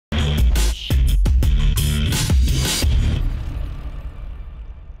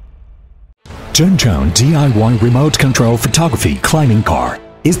Zhencheng DIY remote control photography climbing car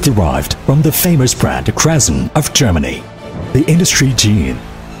is derived from the famous brand CRAZON of Germany, the industry gene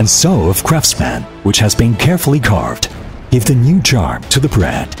and soul of craftsman, which has been carefully carved, give the new charm to the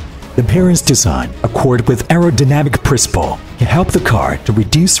brand. The appearance design, accord with aerodynamic principle, can help the car to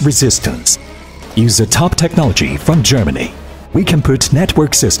reduce resistance. Use a top technology from Germany. We can put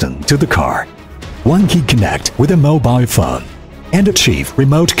network system to the car. One key connect with a mobile phone and achieve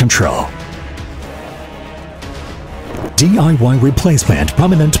remote control. DIY replacement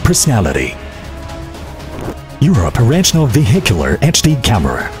prominent personality. Europe original vehicular HD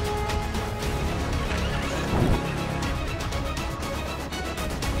camera.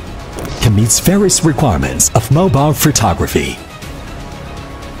 Can meet various requirements of mobile photography.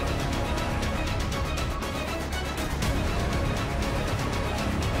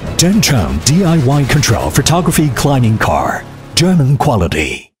 Zhencheng DIY control photography climbing car. German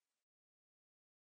quality.